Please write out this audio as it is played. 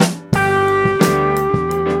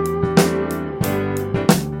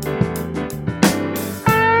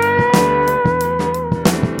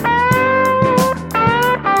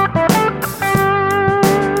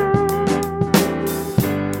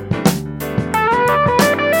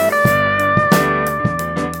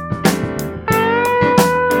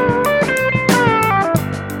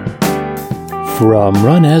From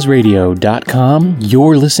runasradio.com,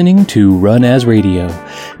 you're listening to Run As Radio,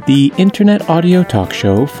 the internet audio talk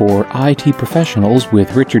show for IT professionals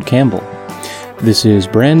with Richard Campbell. This is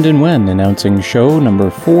Brandon Wen announcing show number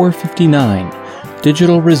 459,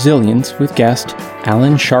 Digital Resilience with guest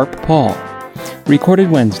Alan Sharp-Paul, recorded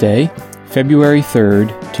Wednesday, February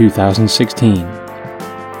 3rd, 2016.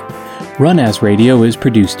 Run As Radio is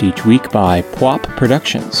produced each week by PWOP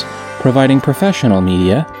Productions, providing professional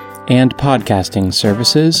media and podcasting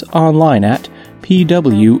services online at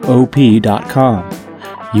pwop.com.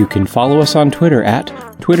 You can follow us on Twitter at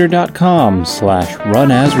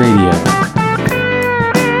twitter.com/runasradio.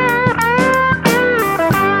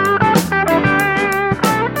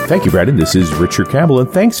 Thank you, Brandon. This is Richard Campbell, and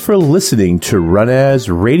thanks for listening to Run As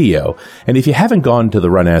Radio. And if you haven't gone to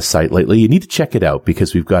the Run As site lately, you need to check it out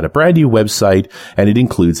because we've got a brand new website and it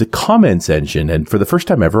includes a comments engine. And for the first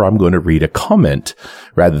time ever, I'm going to read a comment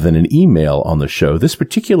rather than an email on the show. This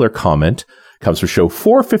particular comment comes from show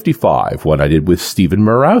 455, one I did with Stephen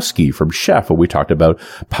Murawski from Chef, where we talked about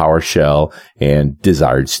PowerShell and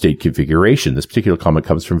desired state configuration. This particular comment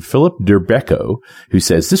comes from Philip Derbecco, who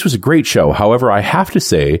says, "This was a great show. However, I have to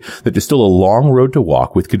say that there's still a long road to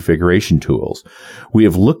walk with configuration tools. We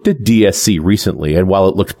have looked at DSC recently, and while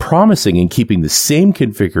it looks promising in keeping the same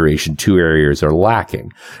configuration, two areas are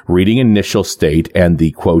lacking: reading initial state and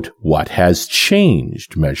the, quote, what has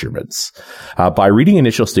changed measurements. By reading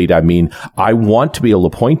initial state, I mean, I want to be able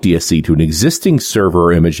to point DSC to an existing server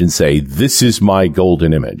or image and say, this is my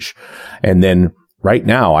golden image. And then right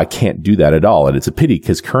now, I can't do that at all. And it's a pity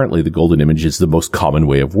because currently the golden image is the most common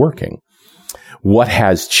way of working. What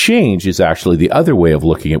has changed is actually the other way of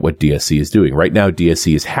looking at what DSC is doing. Right now,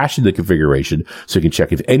 DSC is hashing the configuration so you can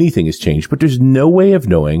check if anything has changed, but there's no way of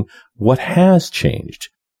knowing what has changed.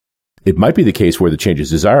 It might be the case where the change is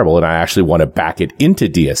desirable and I actually want to back it into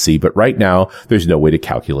DSC, but right now there's no way to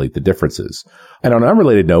calculate the differences. And on an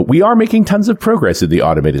unrelated note, we are making tons of progress in the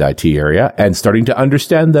automated IT area and starting to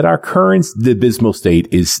understand that our current abysmal state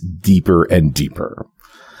is deeper and deeper.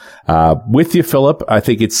 With you, Philip, I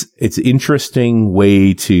think it's interesting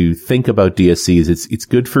way to think about DSCs. It's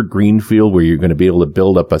good for greenfield where you're going to be able to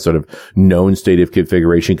build up a sort of known state of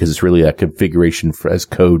configuration because it's really a configuration as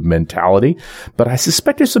code mentality. But I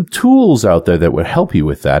suspect there's some tools out there that would help you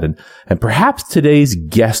with that. And perhaps today's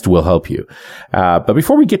guest will help you. But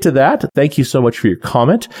before we get to that, thank you so much for your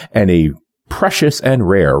comment, and a precious and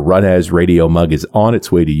rare Run As Radio mug is on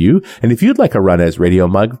its way to you. And if you'd like a Run As Radio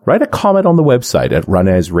mug, write a comment on the website at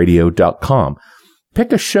runasradio.com.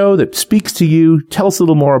 Pick a show that speaks to you. Tell us a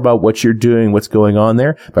little more about what you're doing, what's going on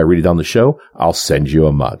there. If I read it on the show, I'll send you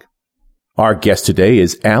a mug. Our guest today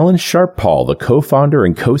is Alan Sharp-Paul, the co-founder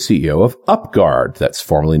and co-CEO of UpGuard, that's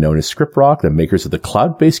formerly known as ScriptRock, the makers of the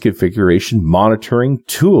cloud-based configuration monitoring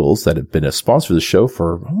tools that have been a sponsor of the show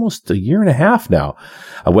for almost a year and a half now.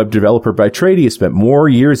 A web developer by trade, he has spent more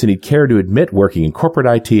years than he'd care to admit working in corporate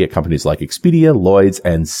IT at companies like Expedia, Lloyds,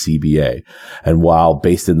 and CBA. And while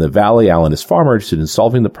based in the Valley, Alan is far more interested in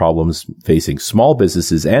solving the problems facing small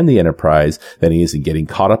businesses and the enterprise than he is in getting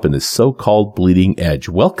caught up in this so-called bleeding edge.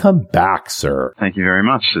 Welcome back, sir. Thank you very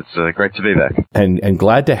much. It's great to be back. And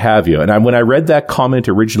glad to have you. And when I read that comment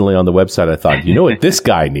originally on the website, I thought, you know what this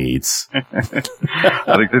guy needs? I think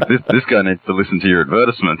this guy needs to listen to your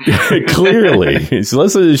advertisements. Clearly. So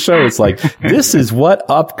listen to the show. It's like, this is what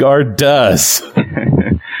UpGuard does.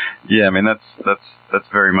 Yeah, I mean, that's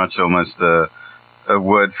very much almost a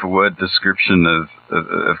word-for-word description of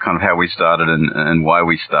kind of how we started and why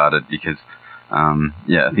we started, because, I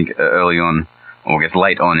think early on, or I guess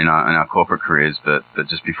late on in our corporate careers, but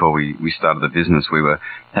just before we started the business, we were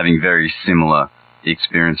having very similar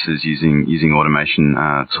experiences using automation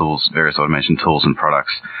tools, various automation tools and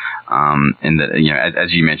products, and that,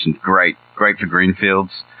 as you mentioned, great for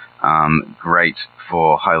greenfields, great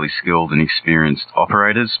for highly skilled and experienced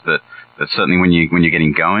operators, but certainly when you're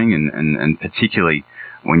getting going, and particularly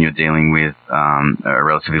when you're dealing with a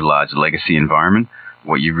relatively large legacy environment,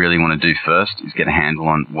 what you really want to do first is get a handle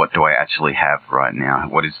on what do I actually have right now.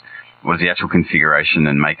 What is the actual configuration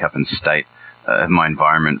and makeup and state of my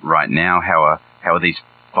environment right now? How are these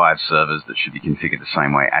 5 servers that should be configured the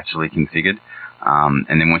same way actually configured? And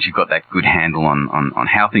then once you've got that good handle on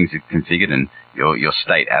how things are configured and your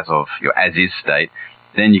state your as is state,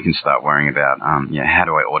 then you can start worrying about how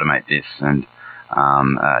do I automate this, and how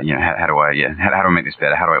do I make this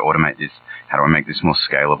better? How do I automate this? How do I make this more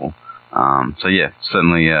scalable?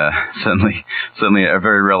 Certainly a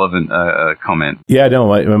very relevant comment. Yeah,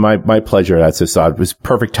 no, my pleasure. That's just it was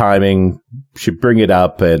perfect timing. Should bring it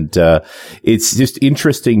up, and it's just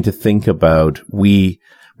interesting to think about. We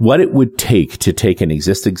what it would take to take an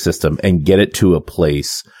existing system and get it to a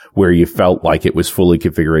place where you felt like it was fully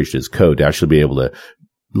configuration as code to actually be able to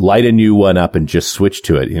light a new one up and just switch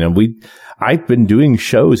to it. You know, I've been doing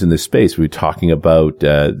shows in this space. We were talking about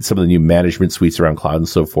some of the new management suites around cloud and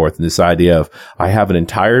so forth. And this idea of I have an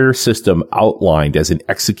entire system outlined as an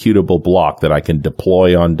executable block that I can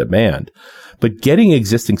deploy on demand. But getting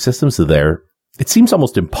existing systems to there, it seems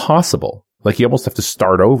almost impossible. Like you almost have to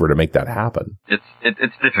start over to make that happen.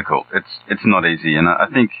 It's difficult. It's not easy. And I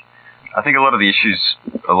think a lot of the issues,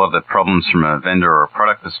 a lot of the problems from a vendor or a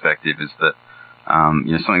product perspective is that,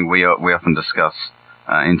 something we often discuss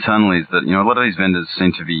internally is that, a lot of these vendors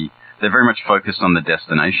seem to be, they're very much focused on the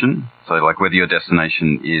destination. So like whether your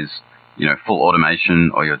destination is, full automation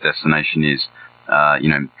or your destination is,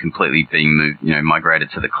 completely being moved, migrated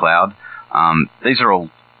to the cloud. These are all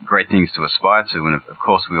great things to aspire to. And of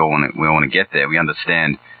course we all want to get there. We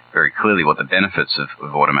understand very clearly what the benefits of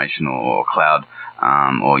automation or cloud,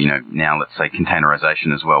 or, now let's say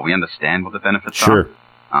containerization as well. We understand what the benefits are.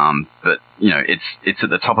 But, it's at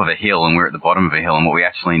the top of a hill and we're at the bottom of a hill. And what we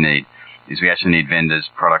actually need is vendors,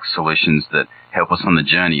 product solutions that help us on the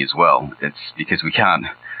journey as well. It's because we can't,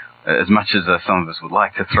 as much as some of us would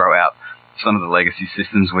like to throw out some of the legacy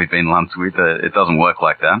systems we've been lumped with, it doesn't work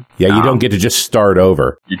like that. Yeah, you don't get to just start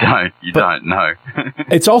over. You don't, no.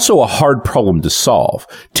 It's also a hard problem to solve.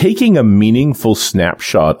 Taking a meaningful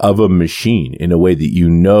snapshot of a machine in a way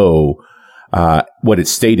that what its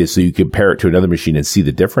state is so you compare it to another machine and see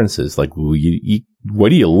the differences. Like, what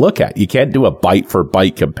do you look at? You can't do a byte for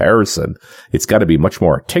byte comparison. It's got to be much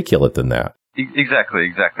more articulate than that.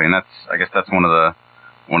 Exactly. And I guess that's one of the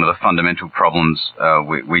fundamental problems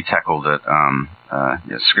we tackled at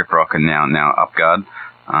ScriptRock and now UpGuard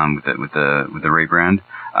with the rebrand.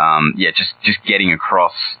 Just getting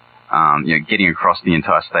across the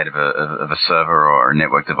entire state of a server or a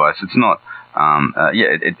network device. It's not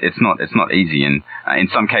it's not easy, and in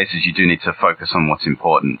some cases you do need to focus on what's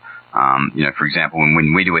important. For example,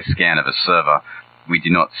 when we do a scan of a server, we do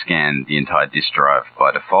not scan the entire disk drive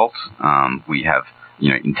by default. We have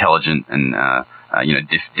intelligent and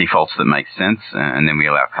defaults that make sense, and then we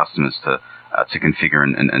allow customers to configure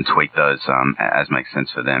and tweak those as makes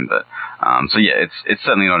sense for them. But it's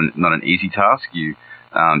certainly not an easy task. You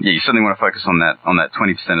certainly want to focus on that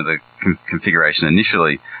 20% of the configuration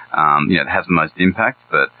initially. It has the most impact.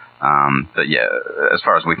 But as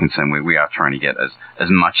far as we're concerned, we are trying to get as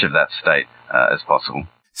much of that state as possible.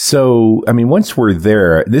 So, I mean, once we're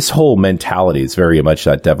there, this whole mentality is very much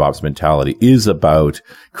that DevOps mentality is about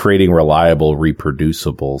creating reliable,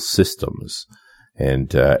 reproducible systems.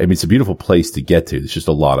 And, it's a beautiful place to get to. There's just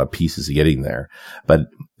a lot of pieces of getting there. But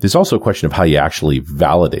there's also a question of how you actually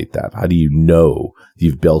validate that. How do you know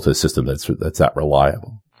you've built a system that's that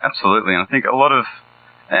reliable? Absolutely. And I think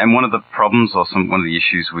one of the problems or one of the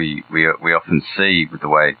issues we often see with the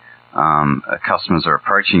way, customers are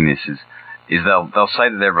approaching this is they'll say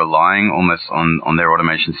that they're relying almost on their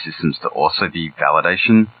automation systems to also be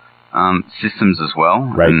validation systems as well.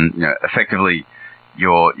 Right. And effectively,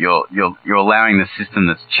 you're allowing the system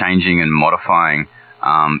that's changing and modifying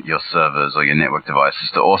your servers or your network devices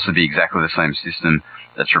to also be exactly the same system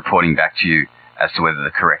that's reporting back to you as to whether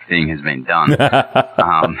the correct thing has been done.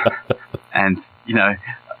 And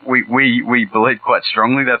we believe quite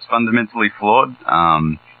strongly that's fundamentally flawed.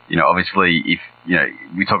 Obviously, if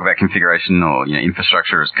we talk about configuration or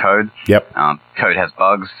infrastructure as code. Yep. Code has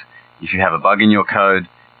bugs. If you have a bug in your code,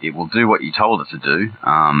 it will do what you told it to do.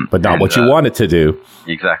 But not what you want it to do.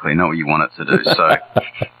 Exactly, not what you want it to do. So,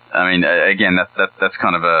 I mean, again, that's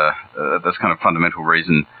kind of a fundamental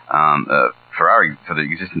reason for the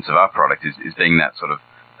existence of our product is being that sort of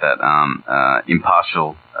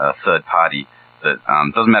impartial third party that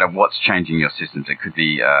doesn't matter what's changing your systems. It could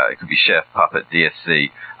be Chef, Puppet, DSC.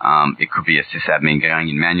 It could be a sysadmin going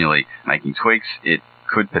in manually making tweaks. It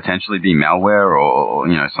could potentially be malware or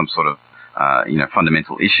some sort of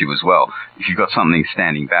fundamental issue as well. If you've got something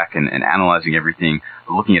standing back and analyzing everything,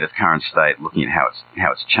 looking at its current state, looking at how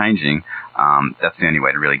it's changing, that's the only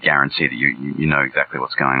way to really guarantee that you know exactly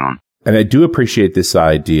what's going on. And I do appreciate this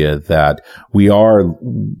idea that we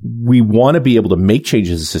want to be able to make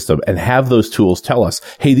changes in the system and have those tools tell us,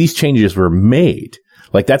 hey, these changes were made.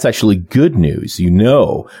 Like, that's actually good news. We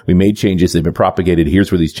made changes. They've been propagated.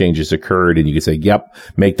 Here's where these changes occurred. And you can say, yep,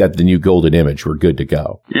 make that the new golden image. We're good to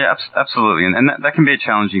go. Yeah, absolutely. And that can be a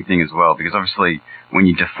challenging thing as well, because obviously when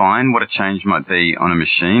you define what a change might be on a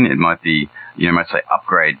machine, it might be, might say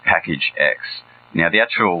upgrade package X. Now, the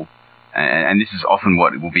actual, and this is often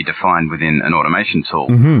what will be defined within an automation tool.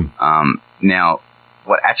 Mm-hmm. Now,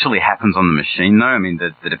 what actually happens on the machine, though, I mean,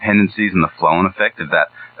 the dependencies and the flow-on effect of that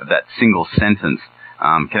that single sentence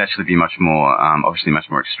can actually be much more, obviously much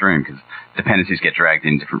more extreme, because dependencies get dragged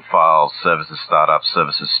in different files, services start up,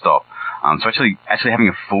 services stop. So actually having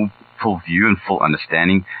a full view and full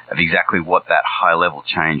understanding of exactly what that high-level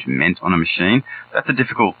change meant on a machine, that's a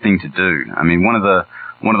difficult thing to do. I mean, one of the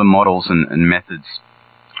models and methods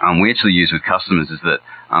we actually use with customers is that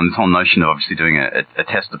this whole notion of obviously doing a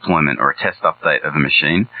test deployment or a test update of a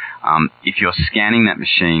machine. If you're scanning that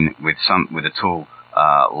machine with a tool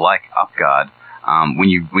like UpGuard, when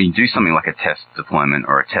you do something like a test deployment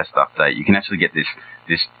or a test update, you can actually get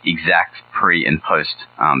this exact pre and post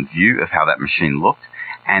view of how that machine looked,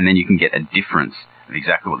 and then you can get a difference of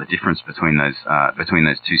exactly what the difference between those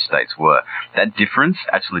two states were. That difference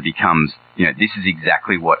actually becomes, this is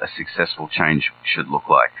exactly what a successful change should look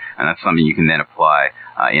like, and that's something you can then apply.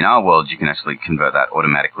 In our world, you can actually convert that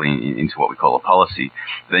automatically into what we call a policy.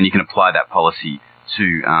 Then you can apply that policy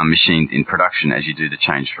to machines in production as you do the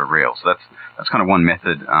change for real. So that's kind of one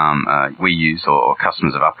method we use or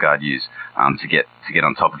customers of UpGuard use to get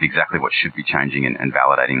on top of exactly what should be changing and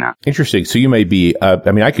validating that. Interesting. So you may be,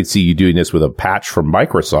 I could see you doing this with a patch from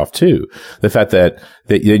Microsoft too. The fact that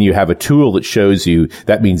then you have a tool that shows you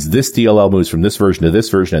that means this DLL moves from this version to this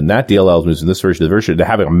version and that DLL moves from this version to the version, to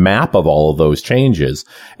having a map of all of those changes.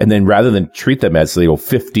 And then rather than treat them as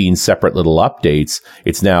 15 separate little updates,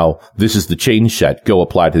 it's now, this is the change set, go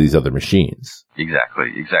apply to these other machines.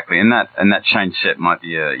 Exactly. And that change set might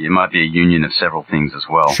be a union of several things as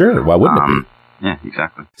well. Sure. Why wouldn't it be? Yeah,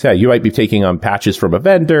 exactly. So you might be taking on patches from a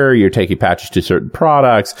vendor, you're taking patches to certain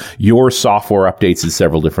products, your software updates in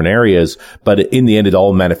several different areas, but in the end, it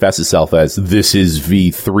all manifests itself as this is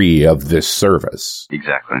V3 of this service.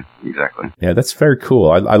 Exactly. Yeah, that's very cool.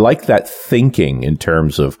 I like that thinking in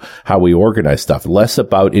terms of how we organize stuff, less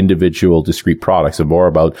about individual discrete products and more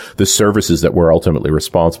about the services that we're ultimately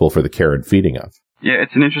responsible for the care and feeding of. Yeah,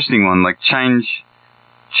 it's an interesting one. Like change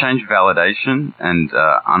validation and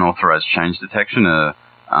unauthorized change detection are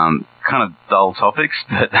kind of dull topics,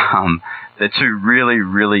 but they're two really,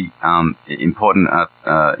 really important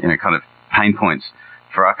kind of pain points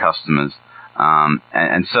for our customers,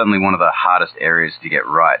 and certainly one of the hardest areas to get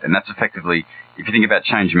right. And that's effectively, if you think about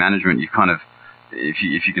change management, you kind of, if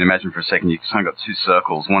you can imagine for a second, you've kind of got two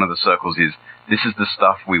circles. One of the circles is, this is the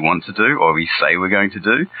stuff we want to do or we say we're going to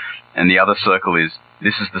do, and the other circle is,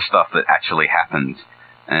 this is the stuff that actually happens.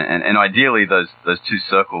 And ideally, those two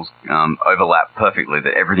circles overlap perfectly,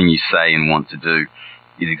 that everything you say and want to do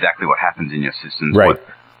is exactly what happens in your systems. Right.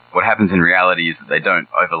 What happens in reality is that they don't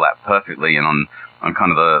overlap perfectly, and on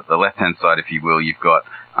kind of the left-hand side, if you will, you've got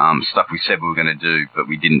stuff we said we were going to do, but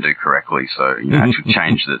we didn't do correctly, so actual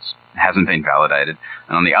change that hasn't been validated.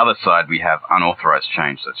 And on the other side, we have unauthorized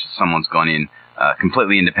change, such as someone's gone in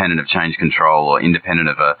completely independent of change control or independent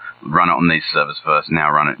of a run it on these servers first,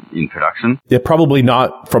 now run it in production. Yeah, probably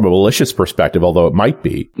not from a malicious perspective, although it might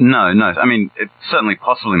be. No. I mean, it's certainly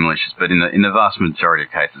possibly malicious, but in the vast majority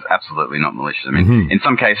of cases, absolutely not malicious. I mean, in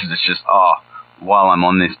some cases, it's just, while I'm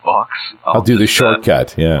on this box, I'll do the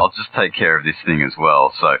shortcut. I'll just take care of this thing as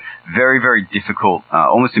well. So very, very difficult,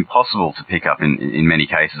 almost impossible to pick up in many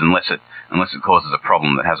cases, unless it causes a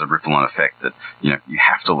problem that has a ripple-on effect that you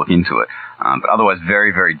have to look into it. But otherwise,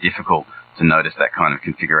 very, very difficult to notice that kind of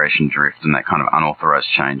configuration drift and that kind of unauthorized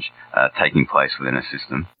change taking place within a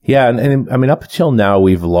system. Yeah, and I mean, up until now,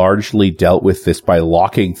 we've largely dealt with this by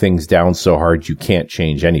locking things down so hard you can't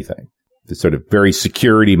change anything. The sort of very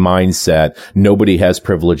security mindset. Nobody has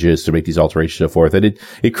privileges to make these alterations and so forth. And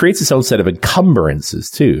it creates its own set of encumbrances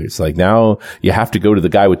too. It's like now you have to go to the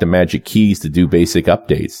guy with the magic keys to do basic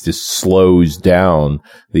updates. Just slows down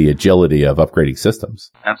the agility of upgrading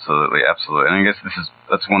systems. Absolutely. And I guess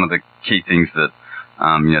that's one of the key things that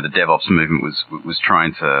the DevOps movement was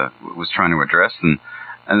trying to address.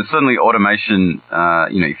 And certainly automation,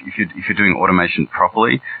 if you're doing automation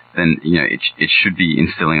properly, then it should be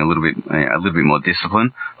instilling a little bit more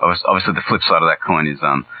discipline. Obviously, the flip side of that coin is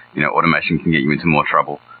automation can get you into more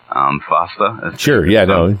trouble faster. Sure, yeah,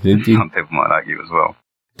 some people might argue as well.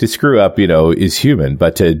 To screw up, is human,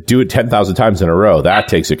 but to do it 10,000 times in a row, that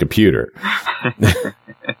takes a computer.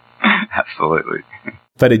 Absolutely.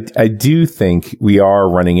 But I do think we are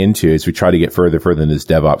running into, as we try to get further in this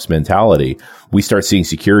DevOps mentality, we start seeing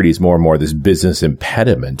security as more and more this business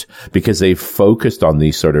impediment because they've focused on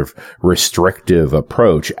these sort of restrictive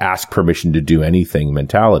approach, ask permission to do anything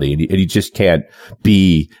mentality. And you just can't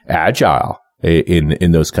be agile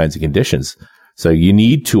in those kinds of conditions. So you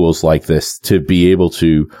need tools like this to be able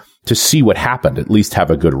to see what happened, at least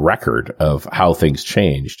have a good record of how things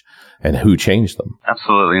changed and who changed them.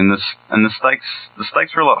 Absolutely, and the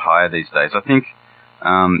stakes are a lot higher these days. I think,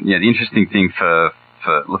 the interesting thing for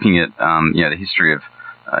for looking at the history of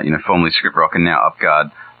formerly ScriptRock and now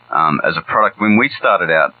UpGuard as a product. When we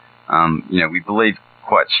started out, we believed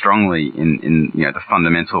quite strongly in the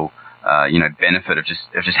fundamental benefit of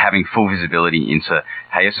just having full visibility into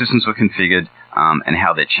how your systems were configured and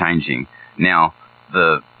how they're changing. Now,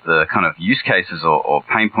 the kind of use cases or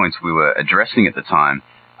pain points we were addressing at the time,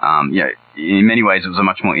 in many ways it was a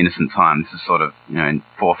much more innocent time. This is sort of 4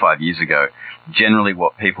 or 5 years ago. Generally,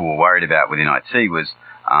 what people were worried about within IT was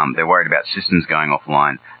they're worried about systems going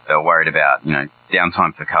offline. They were worried about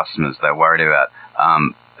downtime for customers. They were worried about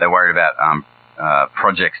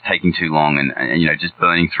projects taking too long and just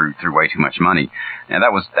burning through way too much money. Now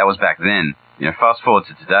that was back then. Fast forward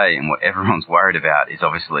to today, and what everyone's worried about is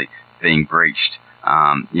obviously being breached,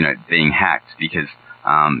 being hacked, because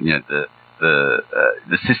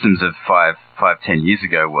the systems of 5-10 years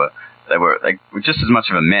ago were just as much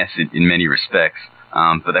of a mess in many respects.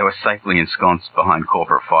 But they were safely ensconced behind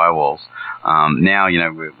corporate firewalls. Now,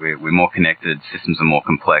 we're more connected. Systems are more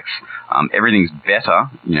complex. Everything's better,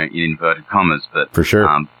 in inverted commas, but for sure.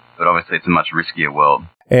 But obviously, it's a much riskier world.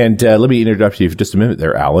 And let me interrupt you for just a minute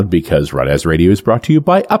there, Alan, because Run As Radio is brought to you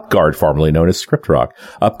by UpGuard, formerly known as ScriptRock.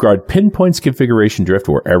 UpGuard pinpoints configuration drift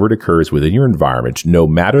wherever it occurs within your environment, no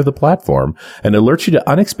matter the platform, and alerts you to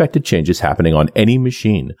unexpected changes happening on any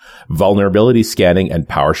machine. Vulnerability scanning and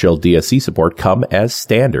PowerShell DSC support come as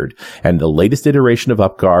standard, and the latest iteration of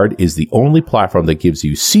UpGuard is the only platform that gives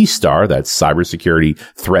you C-STAR, that's Cybersecurity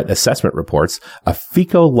Threat Assessment Reports, a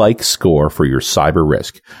FICO-like score for your cyber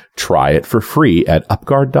risk. Try it for free at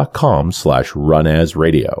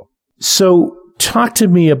upguard.com/runasradio. So talk to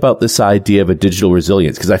me about this idea of a digital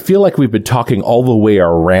resilience, because I feel like we've been talking all the way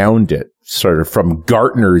around it, sort of from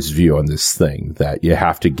Gartner's view on this thing, that you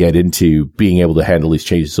have to get into being able to handle these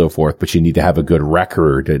changes and so forth, but you need to have a good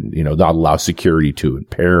record and, not allow security to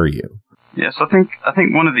impair you. Yes, I think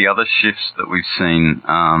one of the other shifts that we've seen,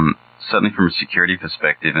 certainly from a security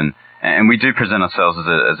perspective, and we do present ourselves as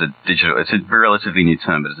a digital, it's a relatively new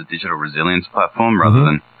term, but as a digital resilience platform rather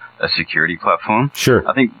than a security platform. Sure.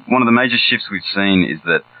 I think one of the major shifts we've seen is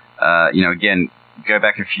that, again, go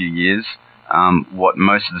back a few years, what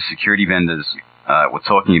most of the security vendors were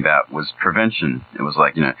talking about was prevention. It was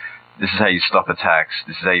like, this is how you stop attacks,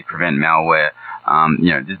 this is how you prevent malware,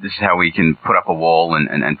 this is how we can put up a wall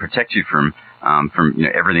and protect you from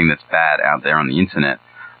everything that's bad out there on the internet.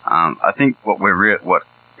 I think what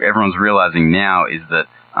everyone's realizing now is that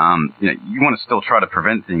you want to still try to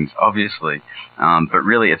prevent things, obviously, but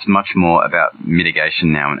really it's much more about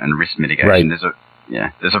mitigation now and risk mitigation. Right.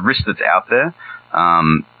 There's a risk that's out there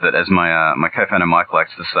that, as my co-founder Mike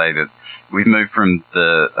likes to say, that we've moved from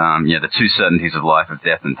the two certainties of life of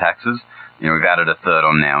death and taxes. We've added a third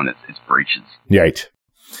on now, and it's breaches. Right.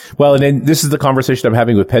 Well, and then this is the conversation I'm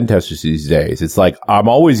having with pen testers these days. It's like, I'm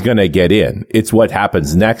always going to get in. It's what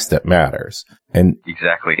happens next that matters. And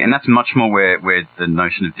exactly. And that's much more where the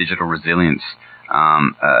notion of digital resilience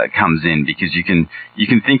comes in, because you can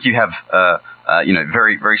think you have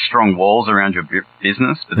very, very strong walls around your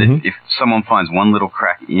business, but if someone finds one little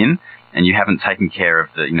crack in, and you haven't taken care of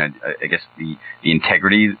the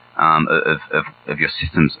integrity of your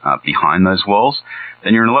systems behind those walls,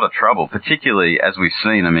 then you're in a lot of trouble, particularly as we've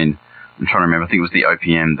seen. I mean, I'm trying to remember, I think it was the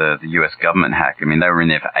OPM, the US government hack. I mean, they were in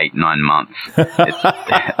there for 8-9 months.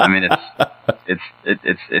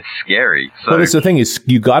 It's scary. So, well, the thing is,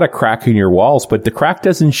 you got a crack in your walls, but the crack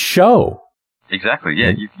doesn't show. Exactly.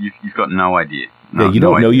 Yeah. You've got no idea. You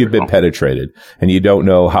don't know you've been penetrated, and you don't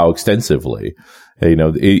know how extensively.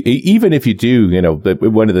 Even if you do,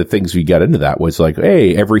 one of the things we got into that was like,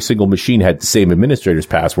 hey, every single machine had the same administrator's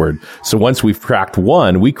password. So once we've cracked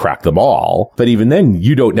one, we crack them all. But even then,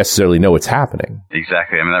 you don't necessarily know what's happening.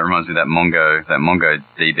 Exactly. I mean, that reminds me of that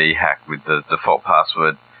MongoDB hack with the default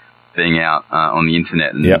password being out on the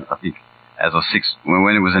internet. And I think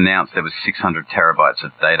when it was announced, there was 600 terabytes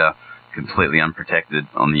of data completely unprotected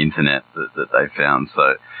on the internet that they found.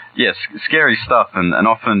 So, yes, scary stuff, and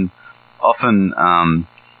often,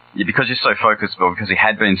 because you're so focused, or because we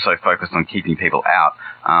had been so focused on keeping people out,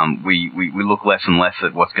 we look less and less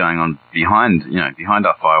at what's going on behind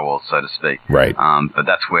our firewalls, so to speak. Right. But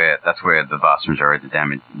that's where the vast majority of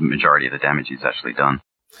the damage is actually done.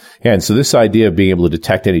 Yeah, and so this idea of being able to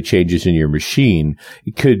detect any changes in your machine,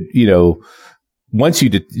 it could, once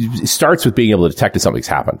it starts with being able to detect that something's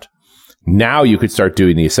happened. Now you could start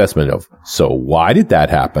doing the assessment of, so why did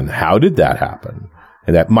that happen? How did that happen?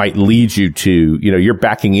 And that might lead you to, you're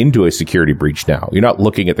backing into a security breach now. You're not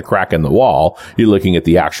looking at the crack in the wall. You're looking at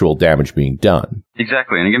the actual damage being done.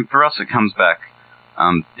 Exactly. And again, for us, it comes back,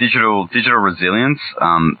 digital resilience,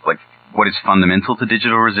 like what is fundamental to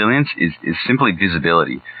digital resilience is simply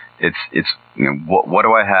visibility. It's what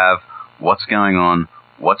do I have? What's going on?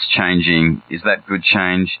 What's changing? Is that good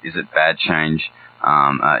change? Is it bad change?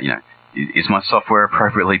 Is my software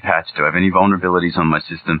appropriately patched? Do I have any vulnerabilities on my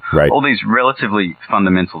system? Right. All these relatively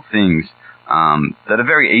fundamental things that are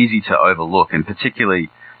very easy to overlook, and particularly,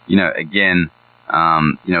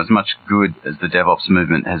 as much good as the DevOps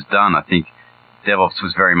movement has done, I think DevOps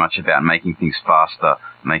was very much about making things faster,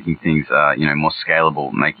 making things, more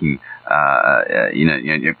scalable, making,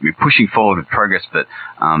 you're pushing forward with progress, but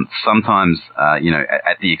sometimes,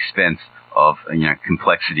 at the expense of,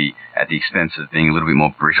 complexity, at the expense of being a little bit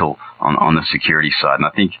more brittle on the security side. And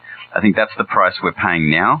I think that's the price we're paying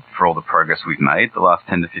now for all the progress we've made the last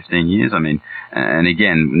 10 to 15 years. I mean, and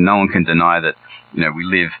again, no one can deny that,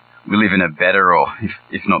 we live in a better, or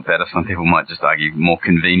if not better, some people might just argue more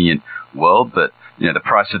convenient world, but the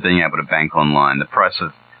price of being able to bank online, the price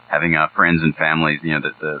of having our friends and families,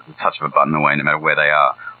 the touch of a button away, no matter where they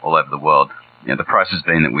are, all over the world, the price has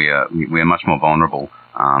been that we are much more vulnerable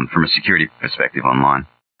from a security perspective online.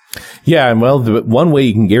 Yeah, and well, the one way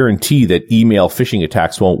you can guarantee that email phishing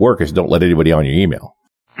attacks won't work is don't let anybody on your email.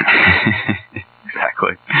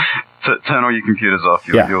 Exactly. Turn all your computers off.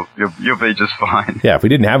 You'll be just fine. Yeah, if we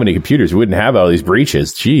didn't have any computers, we wouldn't have all these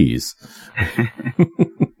breaches. Jeez.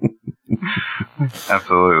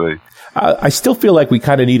 Absolutely. I still feel like we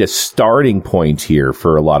kind of need a starting point here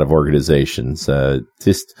for a lot of organizations.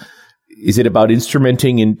 Is it about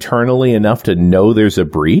instrumenting internally enough to know there's a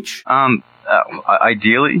breach?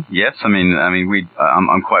 Ideally, yes. I mean,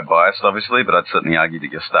 I'm quite biased, obviously, but I'd certainly argue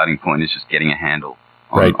that your starting point is just getting a handle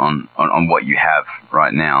on what you have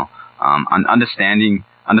right now. Understanding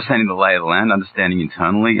the lay of the land, understanding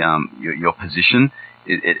internally your position,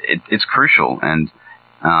 it's crucial. And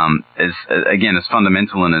as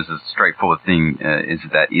fundamental and as a straightforward thing is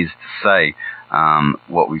to say,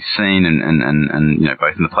 what we've seen and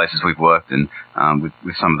both in the places we've worked and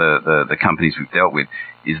with some of the companies we've dealt with,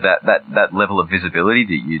 is that level of visibility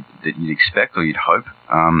that you'd expect or you'd hope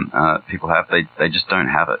people have, they just don't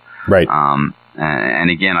have it. Right. And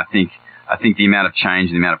again, I think the amount of change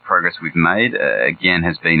and the amount of progress we've made again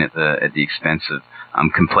has been at the expense of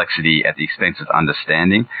complexity, at the expense of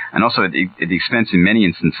understanding, and also at the expense in many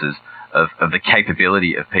instances of the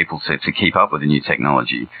capability of people to keep up with the new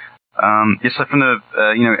technology. So from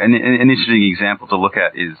an interesting example to look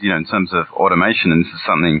at is, in terms of automation, and this is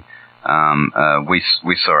something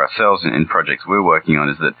we saw ourselves in projects we're working on,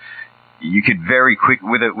 is that you could very quick,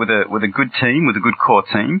 with a good team, with a good core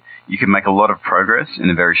team, you could make a lot of progress in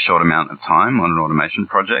a very short amount of time on an automation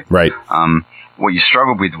project. Right. What you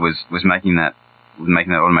struggled with was making that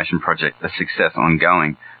automation project a success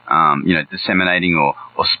ongoing. Disseminating or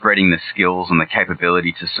spreading the skills and the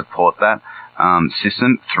capability to support that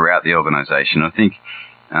system throughout the organization. I think,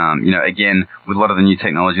 again, with a lot of the new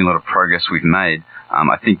technology and a lot of progress we've made,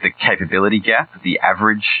 I think the capability gap, the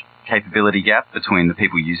average capability gap between the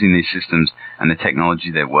people using these systems and the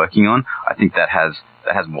technology they're working on, I think that has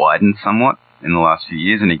widened somewhat in the last few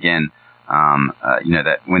years. And again,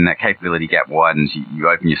 that when that capability gap widens, you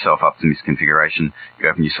open yourself up to misconfiguration. You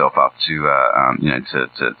open yourself up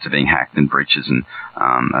to being hacked and breaches and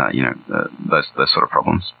those sort of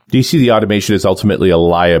problems. Do you see the automation as ultimately a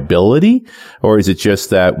liability, or is it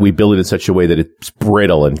just that we build it in such a way that it's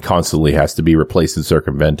brittle and constantly has to be replaced and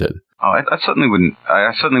circumvented? Oh, I certainly wouldn't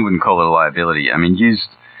call it a liability. I mean, used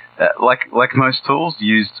like most tools,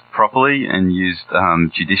 used properly and used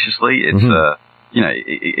judiciously, it's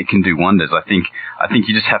it can do wonders. I think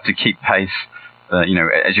you just have to keep pace.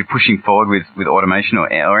 As you're pushing forward with automation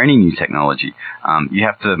or any new technology, you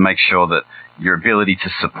have to make sure that your ability to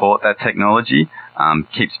support that technology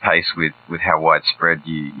keeps pace with how widespread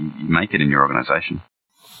you make it in your organization.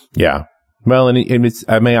 Yeah. Well, and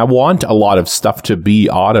I want a lot of stuff to be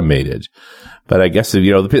automated, but I guess,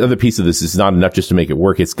 the other piece of this is not enough just to make it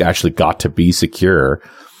work. It's actually got to be secure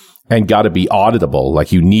and got to be auditable.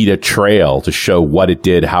 Like, you need a trail to show what it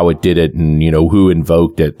did, how it did it, and, who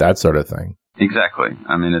invoked it, that sort of thing. Exactly.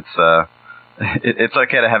 I mean, it's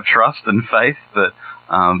okay to have trust and faith, but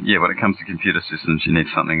when it comes to computer systems, you need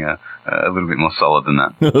something a little bit more solid than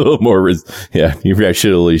that. A little more, you're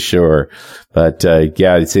actually sure. But I'm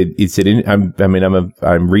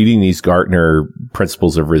reading these Gartner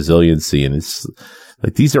principles of resiliency, and it's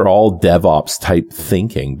like these are all DevOps type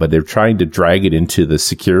thinking, but they're trying to drag it into the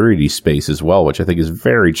security space as well, which I think is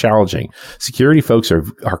very challenging. Security folks are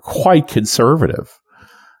quite conservative.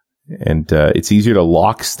 And it's easier to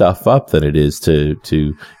lock stuff up than it is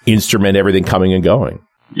to instrument everything coming and going.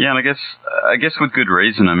 Yeah, and I guess with good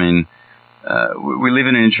reason. I mean, we live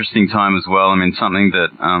in an interesting time as well. I mean, something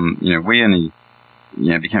that we only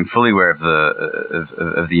became fully aware of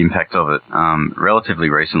the impact of it relatively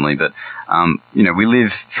recently. But we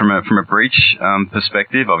live from a breach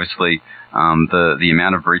perspective. Obviously, the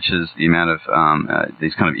amount of breaches, the amount of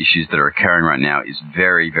these kind of issues that are occurring right now is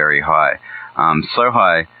very, very high. So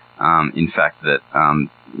high, in fact, that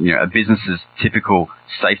a business's typical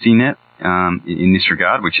safety net in this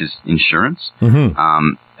regard, which is insurance.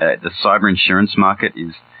 Mm-hmm. The cyber insurance market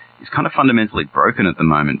is kind of fundamentally broken at the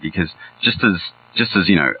moment, because just as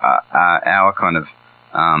our kind of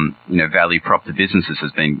value prop to businesses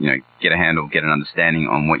has been get a handle, get an understanding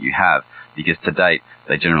on what you have, because to date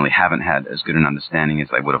they generally haven't had as good an understanding as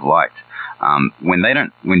they would have liked.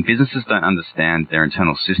 When businesses don't understand their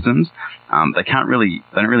internal systems, they don't really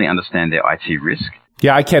understand their IT risk.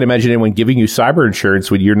 Yeah, I can't imagine anyone giving you cyber insurance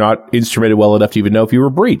when you're not instrumented well enough to even know if you were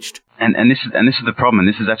breached. And this is the problem, and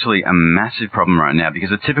this is actually a massive problem right now,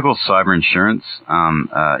 because a typical cyber insurance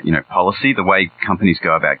policy, the way companies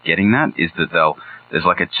go about getting that is that there's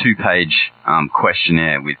like a 2-page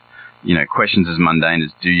questionnaire with questions as mundane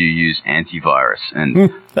as, do you use antivirus? And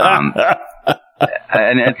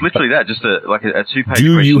and it's literally that, just a 2-page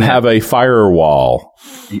questionnaire. Do you have a firewall?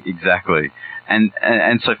 Exactly. And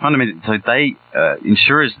so fundamentally,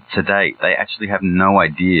 insurers today, they actually have no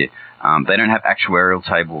idea. They don't have actuarial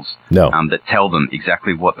tables that tell them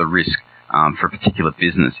exactly what the risk for a particular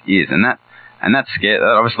business is, and that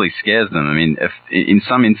obviously scares them. I mean, if in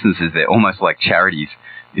some instances they're almost like charities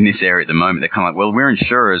in this area at the moment. They're kind of like, well, we're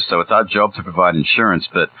insurers, so it's our job to provide insurance,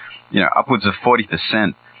 but upwards of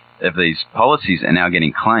 40% of these policies are now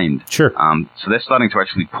getting claimed. Sure. So they're starting to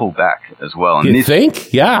actually pull back as well. And you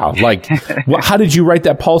think? Yeah. Like, how did you write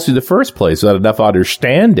that policy in the first place without enough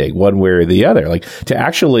understanding one way or the other? Like, to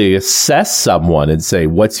actually assess someone and say,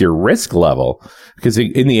 what's your risk level? Because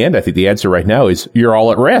in the end, I think the answer right now is you're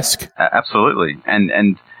all at risk. Absolutely. And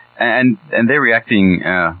they're reacting,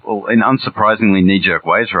 in unsurprisingly knee-jerk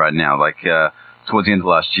ways right now. Like, towards the end of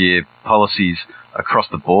last year, policies across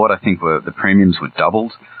the board, I think the premiums were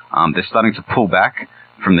doubled. They're starting to pull back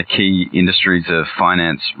from the key industries of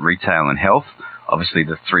finance, retail, and health. Obviously,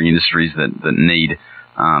 the 3 industries that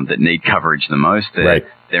need coverage the most.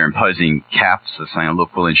 They're imposing caps. They're saying,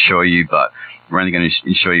 look, we'll insure you, but we're only going to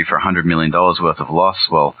insure you for $100 million worth of loss.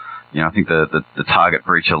 Well, I think the Target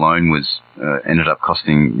breach alone ended up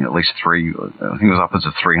costing at least I think it was upwards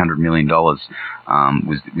of $300 million was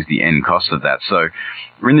the end cost of that. So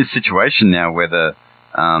we're in this situation now where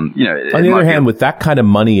on the other hand, with that kind of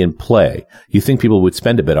money in play, you think people would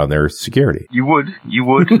spend a bit on their security? You would.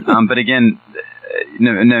 But again,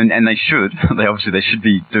 and they should. They should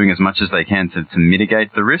be doing as much as they can to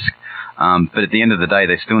mitigate the risk. But at the end of the day,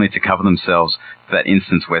 they still need to cover themselves for that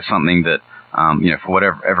instance where something that for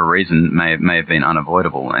whatever reason may have been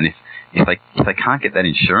unavoidable. And if they can't get that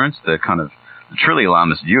insurance, the truly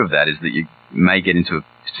alarmist view of that is that you may get into a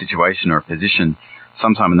situation or a position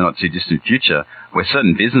sometime in the not too distant future where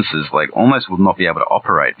certain businesses almost will not be able to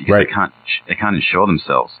operate because they can't insure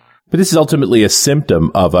themselves. But this is ultimately a symptom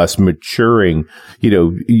of us maturing.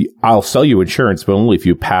 I'll sell you insurance, but only if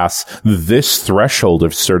you pass this threshold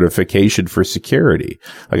of certification for security.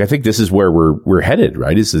 I think this is where we're headed,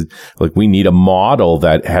 right? We need a model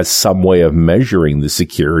that has some way of measuring the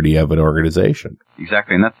security of an organization.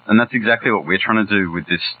 Exactly, and that's exactly what we're trying to do with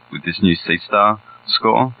this new C-Star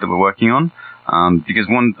score that we're working on. Because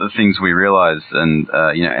one of the things we realized, and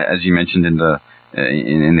as you mentioned in the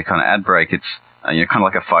kind of ad break, it's kind of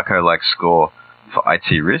like a FICO-like score for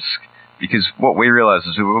IT risk. Because what we realized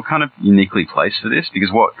is we were kind of uniquely placed for this.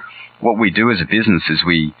 Because what we do as a business is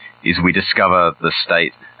we discover the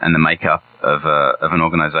state and the makeup of an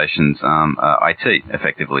organization's IT.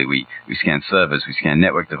 Effectively, we scan servers, we scan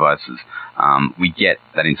network devices. We get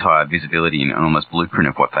that entire visibility and almost blueprint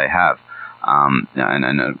of what they have.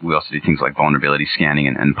 And we also do things like vulnerability scanning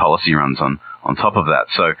and policy runs on top of that.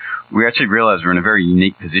 So we actually realize we're in a very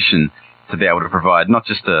unique position to be able to provide not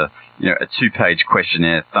just a 2-page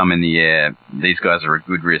questionnaire, thumb in the air, these guys are a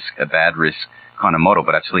good risk, a bad risk kind of model,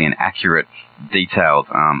 but actually an accurate, detailed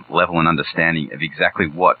level and understanding of exactly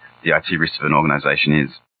what the IT risk of an organization is.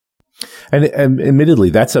 And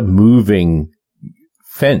admittedly, that's a moving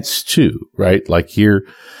fence too, right? Here,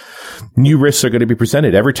 new risks are going to be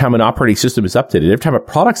presented. Every time an operating system is updated, every time a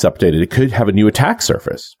product's updated, it could have a new attack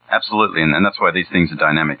surface. Absolutely, and that's why these things are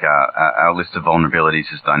dynamic. Our list of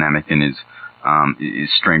vulnerabilities is dynamic and is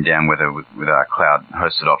streamed down, whether with our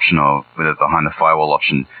cloud-hosted option or whether behind the firewall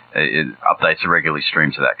option. Updates are regularly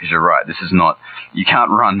streamed to that, because you're right. This is not, you can't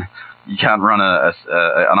run you can't run an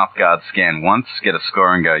UpGuard scan once, get a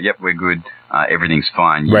score, and go, yep, we're good. Everything's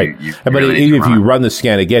fine. Right. But even if you run the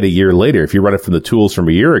scan again a year later, if you run it from the tools from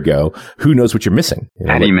a year ago, who knows what you're missing?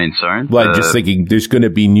 How do you mean, sorry? Well, I'm just thinking there's going to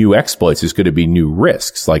be new exploits. There's going to be new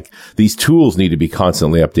risks. Like, these tools need to be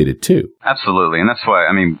constantly updated too. Absolutely. And that's why,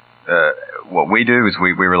 I mean, what we do is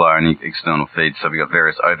we rely on external feeds. So we've got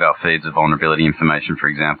various OVAL feeds of vulnerability information, for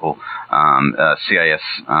example, CIS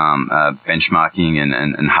benchmarking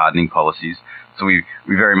and hardening policies. So we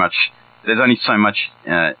very much, there's only so much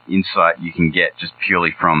insight you can get just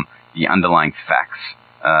purely from the underlying facts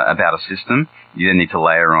about a system. You then need to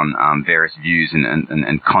layer on various views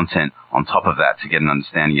and content on top of that to get an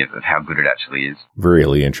understanding of how good it actually is.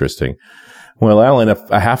 Really interesting. Well, Alan,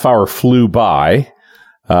 a half hour flew by.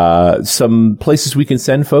 Some places we can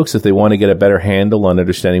send folks if they want to get a better handle on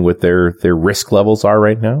understanding what their risk levels are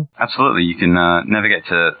right now? Absolutely. You can navigate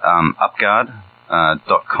to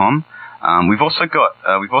upguard.com. We've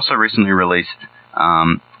also recently released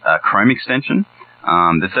a Chrome extension.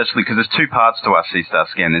 That's actually, because there's two parts to our C-Star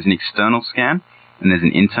scan. There's an external scan and there's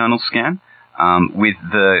an internal scan. With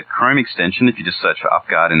the Chrome extension, if you just search for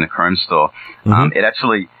UpGuard in the Chrome store, it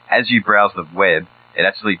actually, as you browse the web, it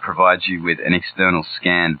actually provides you with an external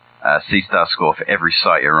scan C-Star score for every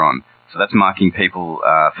site you're on. So that's marking people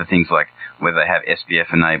for things like whether they have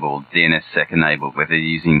SPF enabled, DNSSEC enabled, whether they're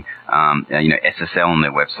using SSL on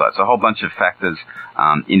their website. So a whole bunch of factors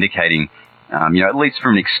indicating, at least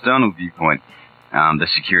from an external viewpoint, the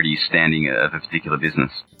security standing of a particular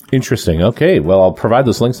business. Interesting. Okay. Well, I'll provide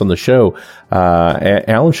those links on the show.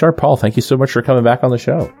 Alan Sharp-Paul, thank you so much for coming back on the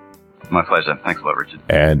show. My pleasure. Thanks a lot, Richard.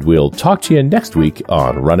 And we'll talk to you next week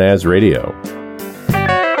on Run As Radio.